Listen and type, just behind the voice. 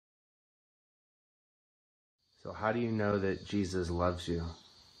So how do you know that Jesus loves you?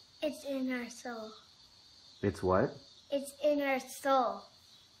 It's in our soul. It's what? It's in our soul.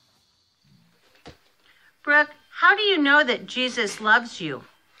 Brooke, how do you know that Jesus loves you?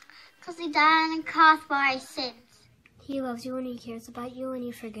 Because he died on the cross for our sins. He loves you and he cares about you and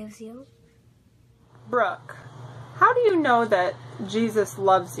he forgives you. Brooke, how do you know that Jesus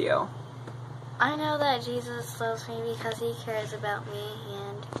loves you? I know that Jesus loves me because he cares about me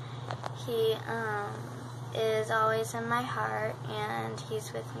and he is always in my heart and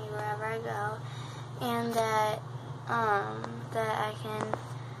he's with me wherever I go, and that I can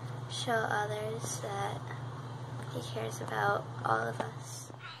show others that he cares about all of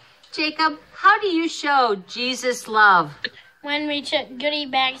us. Jacob, how do you show Jesus' love? When we took goodie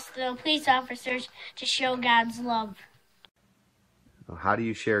bags to the police officers to show God's love. How do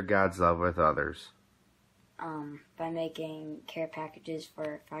you share God's love with others? By making care packages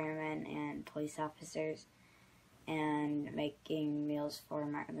for firemen and police officers and making meals for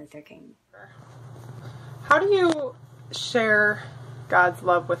Martin Luther King. How do you share God's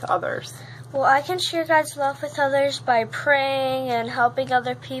love with others? Well, I can share God's love with others by praying and helping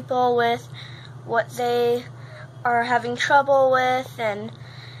other people with what they are having trouble with, and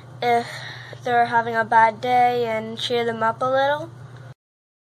if they're having a bad day, and cheer them up a little.